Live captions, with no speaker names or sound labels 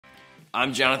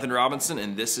I'm Jonathan Robinson,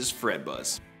 and this is Fret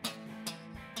Buzz.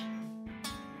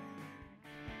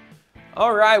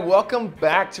 All right, welcome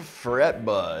back to Fret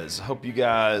Buzz. Hope you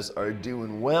guys are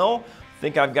doing well. I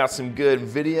think I've got some good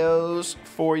videos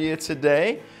for you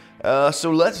today.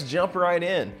 So let's jump right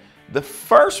in. The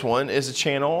first one is a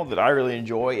channel that I really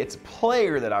enjoy. It's a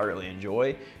player that I really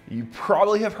enjoy. You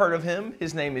probably have heard of him.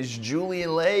 His name is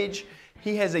Julian Lage.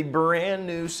 He has a brand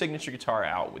new signature guitar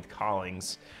out with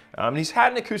Collings. He's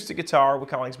had an acoustic guitar with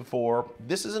Collings before.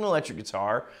 This is an electric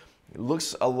guitar. It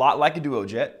looks a lot like a Duo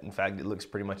Jet. In fact, it looks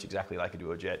pretty much exactly like a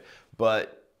Duo Jet,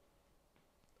 but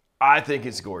I think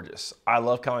it's gorgeous. I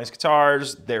love Collings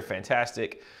guitars. They're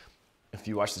fantastic. If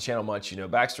you watch the channel much, you know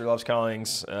Baxter loves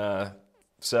Collings.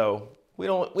 So we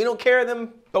don't carry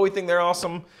them, but we think they're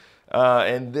awesome.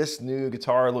 And this new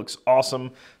guitar looks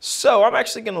awesome. So I'm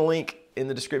actually gonna link in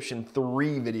the description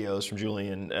 3 videos from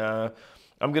Julian.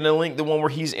 I'm gonna link the one where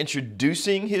he's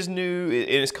introducing his new,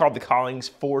 it's called the Collings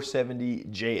 470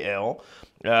 JL.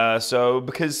 So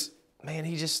because, man,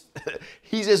 he's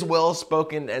as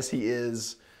well-spoken as he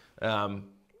is,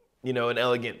 you know, an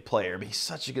elegant player. But he's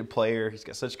such a good player. He's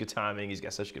got such good timing. He's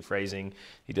got such good phrasing.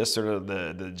 He does sort of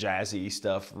the jazzy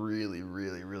stuff really,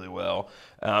 really, really well.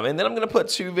 And then I'm gonna put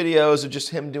 2 videos of just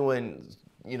him doing,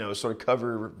 you know, sort of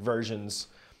cover versions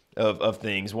of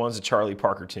things. One's a Charlie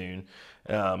Parker tune.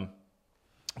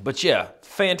 But yeah,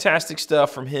 fantastic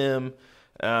stuff from him.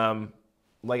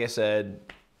 Like I said,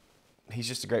 he's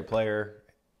just a great player.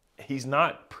 He's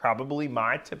not probably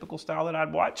my typical style that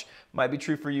I'd watch. Might be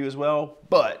true for you as well,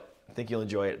 but I think you'll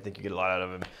enjoy it. I think you get a lot out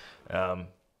of him.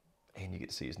 And you get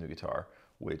to see his new guitar,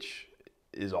 which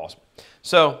is awesome.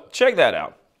 So check that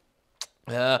out.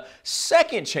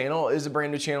 Second channel is a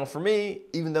brand new channel for me,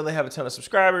 even though they have a ton of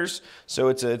subscribers. So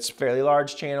it's a fairly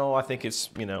large channel. I think it's,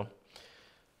 you know,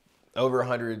 over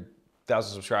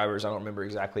 100,000 subscribers. I don't remember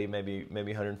exactly, maybe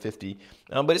 150.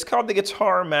 But it's called the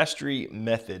Guitar Mastery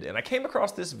Method. And I came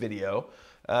across this video,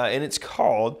 and it's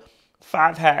called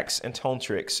 5 Hacks and Tone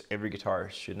Tricks Every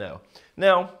Guitarist Should Know.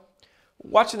 Now,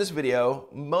 watching this video,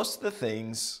 most of the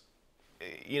things,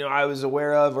 you know, I was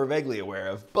aware of or vaguely aware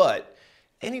of, but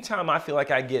anytime I feel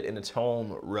like I get in a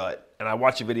tone rut and I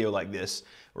watch a video like this, it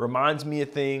reminds me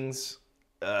of things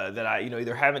that I, you know,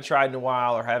 either haven't tried in a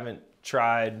while or haven't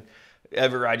tried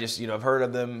ever. I just, you know, I've heard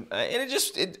of them, and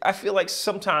I feel like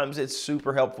sometimes it's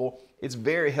super helpful. It's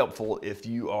very helpful if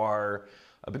you are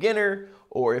a beginner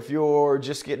or if you're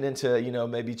just getting into, you know,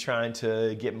 maybe trying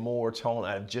to get more tone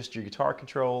out of just your guitar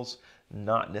controls,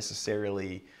 not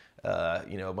necessarily,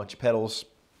 you know, a bunch of pedals.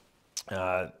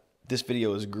 This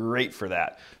video is great for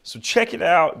that. So check it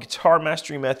out, Guitar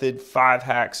Mastery Method, 5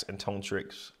 Hacks and Tone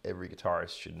Tricks Every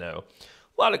Guitarist Should Know.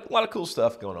 A lot of cool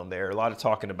stuff going on there. A lot of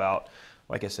talking about,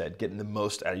 like I said, getting the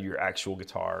most out of your actual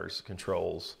guitars,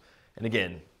 controls. And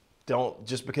again, don't,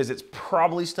 just because it's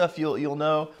probably stuff you'll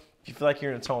know, if you feel like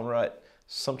you're in a tone rut,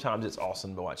 sometimes it's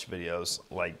awesome to watch videos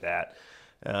like that.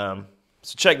 So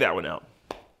check that one out.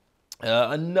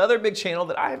 Another big channel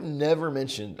that I have never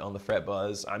mentioned on the Fret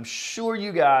Buzz. I'm sure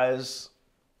you guys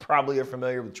probably are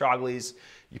familiar with Troglys.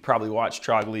 You probably watch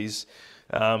Troglys.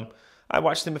 I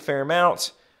watch them a fair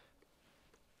amount.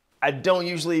 I don't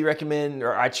usually recommend,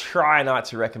 or I try not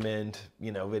to recommend,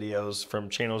 you know, videos from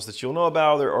channels that you'll know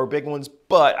about or big ones,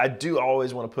 but I do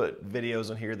always want to put videos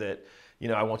on here that, you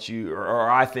know, I want you, or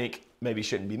I think maybe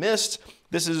shouldn't be missed.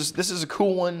 This is a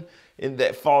cool one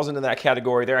that falls into that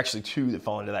category. There are actually 2 that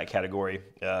fall into that category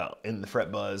in the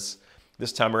Fret Buzz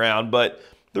this time around. But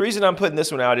the reason I'm putting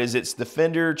this one out is it's the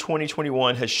Fender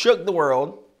 2021 has shook the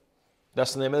world.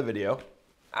 That's the name of the video.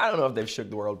 I don't know if they've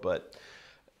shook the world, but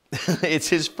it's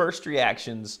his first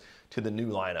reactions to the new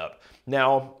lineup.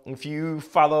 Now, if you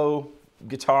follow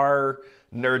guitar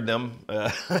nerddom,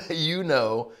 you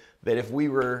know that if we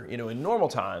were, you know, in normal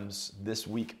times, this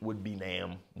week would be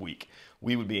NAMM week.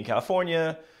 We would be in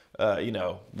California. You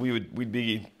know, we'd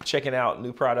be checking out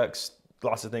new products.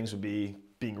 Lots of things would be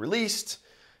being released.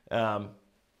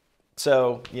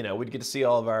 So, you know, we'd get to see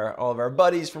all of our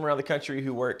buddies from around the country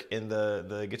who work in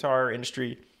the guitar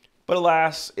industry. But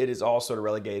alas, it is all sort of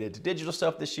relegated to digital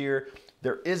stuff this year.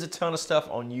 There is a ton of stuff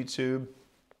on YouTube.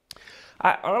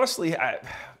 I honestly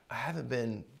haven't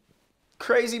been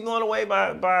crazy blown away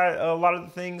by a lot of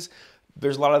the things.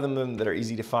 There's a lot of them that are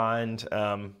easy to find.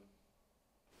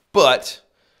 But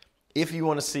if you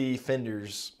want to see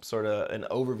Fender's sort of an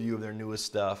overview of their newest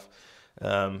stuff,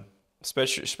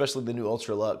 especially the new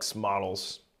Ultra Luxe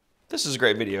models, this is a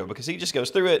great video because he just goes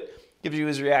through it, gives you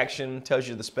his reaction, tells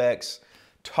you the specs,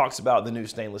 talks about the new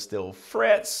stainless steel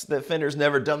frets that Fender's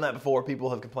never done that before. People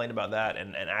have complained about that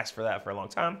and asked for that for a long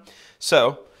time.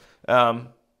 So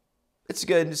it's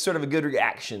good. It's sort of a good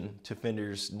reaction to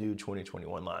Fender's new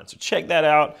 2021 line. So check that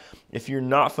out. If you're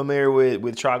not familiar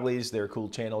with Troglys, they're a cool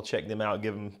channel. Check them out.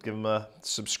 Give them a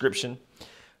subscription.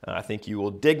 I think you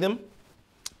will dig them.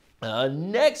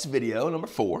 Next video, number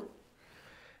 4.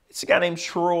 It's a guy named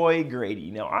Troy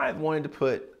Grady. Now, I've wanted to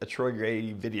put a Troy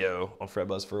Grady video on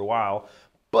FretBuzz for a while,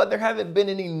 but there haven't been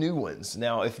any new ones.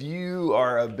 Now, if you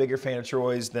are a bigger fan of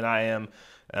Troy's than I am,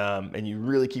 and you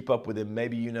really keep up with him,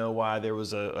 maybe you know why there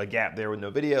was a gap there with no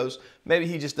videos. Maybe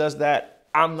he just does that.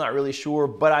 I'm not really sure,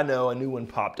 but I know a new one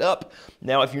popped up.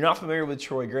 Now, if you're not familiar with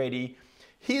Troy Grady,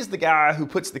 he's the guy who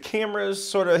puts the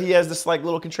cameras, he has this like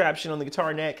little contraption on the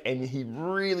guitar neck, and he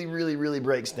really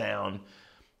breaks down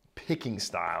picking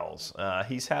styles.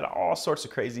 He's had all sorts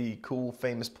of crazy, cool,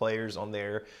 famous players on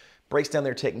there, breaks down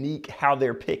their technique, how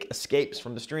their pick escapes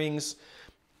from the strings.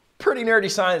 Pretty nerdy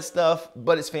science stuff,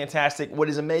 but it's fantastic. What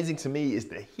is amazing to me is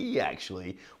that he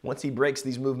actually, once he breaks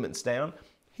these movements down,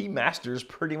 he masters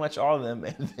pretty much all of them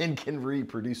and then can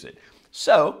reproduce it.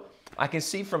 So I can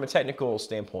see from a technical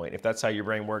standpoint, if that's how your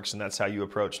brain works and that's how you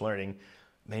approach learning,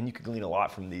 man, you could glean a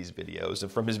lot from these videos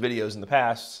and from his videos in the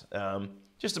past,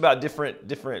 just about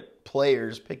different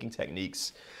players picking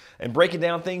techniques and breaking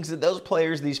down things that those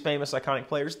players, these famous iconic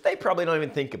players, they probably don't even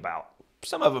think about.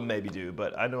 Some of them maybe do,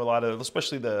 but I know a lot of,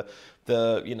 especially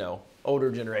the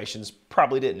older generations,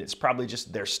 probably didn't. It's probably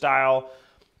just their style,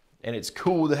 and it's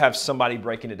cool to have somebody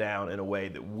breaking it down in a way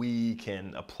that we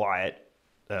can apply it,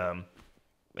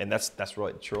 and that's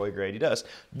what Troy Grady does.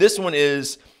 This one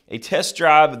is a test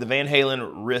drive of the Van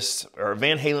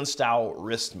Halen style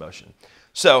wrist motion.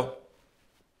 So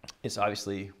it's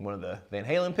obviously one of the Van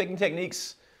Halen picking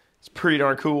techniques. It's pretty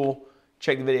darn cool.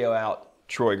 Check the video out,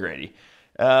 Troy Grady.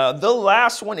 The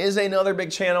last one is another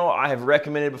big channel I have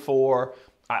recommended before.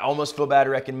 I almost feel bad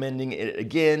recommending it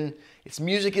again. It's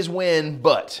Music Is Win,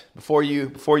 but before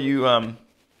you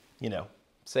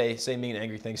say mean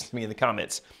angry things to me in the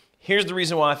comments, here's the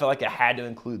reason why I felt like I had to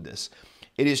include this.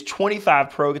 It is 25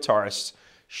 pro guitarists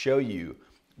show you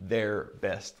their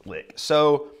best lick.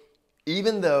 So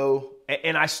even though,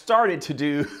 and I started to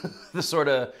do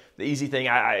the easy thing.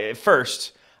 At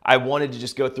first, I wanted to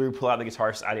just go through, pull out the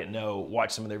guitarists I didn't know,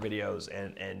 watch some of their videos,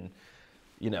 and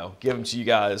give them to you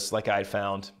guys like I had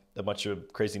found a bunch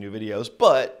of crazy new videos.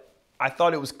 But I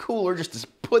thought it was cooler just to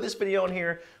put this video on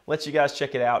here, let you guys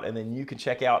check it out, and then you can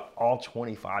check out all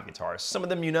 25 guitarists. Some of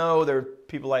them they're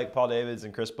people like Paul Davids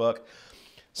and Chris Buck.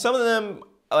 Some of them,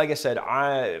 like I said,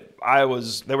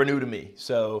 they were new to me,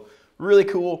 so really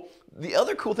cool. The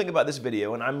other cool thing about this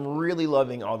video, and I'm really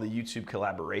loving all the YouTube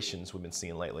collaborations we've been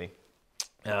seeing lately,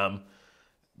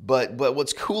 but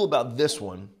what's cool about this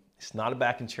one, it's not a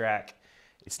backing track,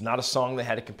 it's not a song they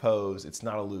had to compose, it's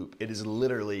not a loop. It is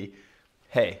literally,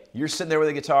 hey, you're sitting there with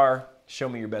a guitar, show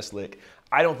me your best lick.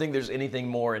 I don't think there's anything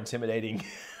more intimidating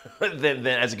than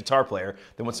as a guitar player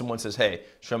than when someone says, hey,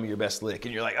 show me your best lick,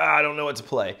 and you're like, I don't know what to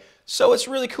play. So it's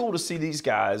really cool to see these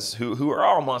guys who are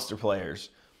all monster players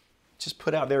just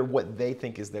put out there what they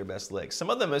think is their best lick.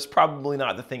 Some of them is probably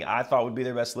not the thing I thought would be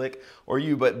their best lick, or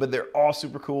you, but they're all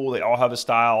super cool. They all have a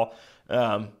style.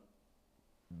 A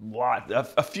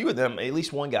few of them, at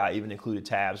least one guy even included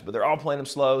tabs, but they're all playing them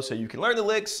slow, so you can learn the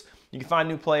licks, you can find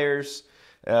new players.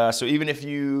 So even if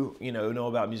you know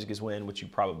about Music Is Win, which you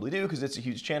probably do because it's a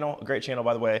huge channel, a great channel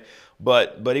by the way,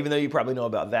 but even though you probably know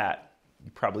about that,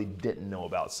 you probably didn't know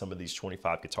about some of these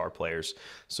 25 guitar players.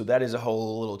 So that is a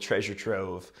whole little treasure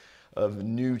trove of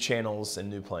new channels and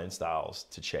new playing styles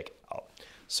to check out.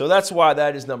 So that's why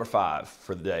that is number 5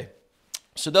 for the day.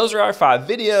 So those are our 5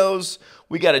 videos.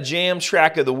 We got a jam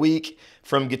track of the week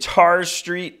from Guitar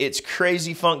Street. It's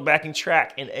Crazy Funk backing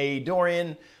track in A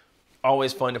Dorian.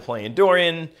 Always fun to play in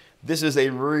Dorian. This is a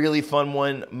really fun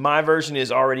one. My version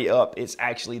is already up. It's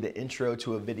actually the intro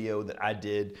to a video that I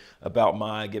did about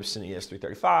my Gibson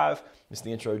ES335. It's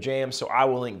the intro jam, so I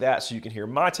will link that so you can hear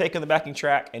my take on the backing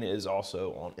track, and it is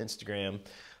also on Instagram.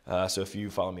 So if you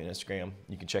follow me on Instagram,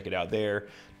 you can check it out there.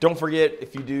 Don't forget,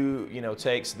 if you do,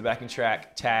 takes the backing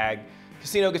track, tag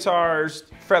Casino Guitars,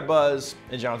 FretBuzz,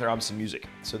 and Jonathan Robinson Music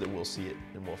so that we'll see it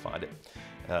and we'll find it.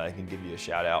 I can give you a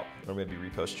shout out or maybe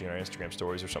repost you in our Instagram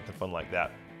stories or something fun like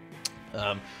that.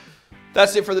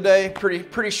 That's it for the day.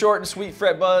 Pretty short and sweet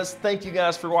FretBuzz. Thank you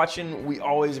guys for watching. We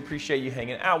always appreciate you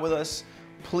hanging out with us.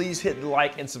 Please hit the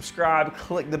like and subscribe.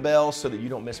 Click the bell so that you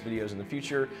don't miss videos in the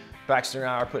future. Baxter and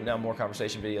I are putting out more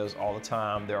conversation videos all the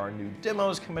time. There are new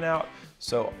demos coming out,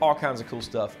 so all kinds of cool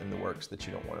stuff in the works that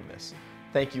you don't want to miss.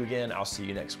 Thank you again. I'll see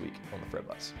you next week on the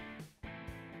FretBuzz.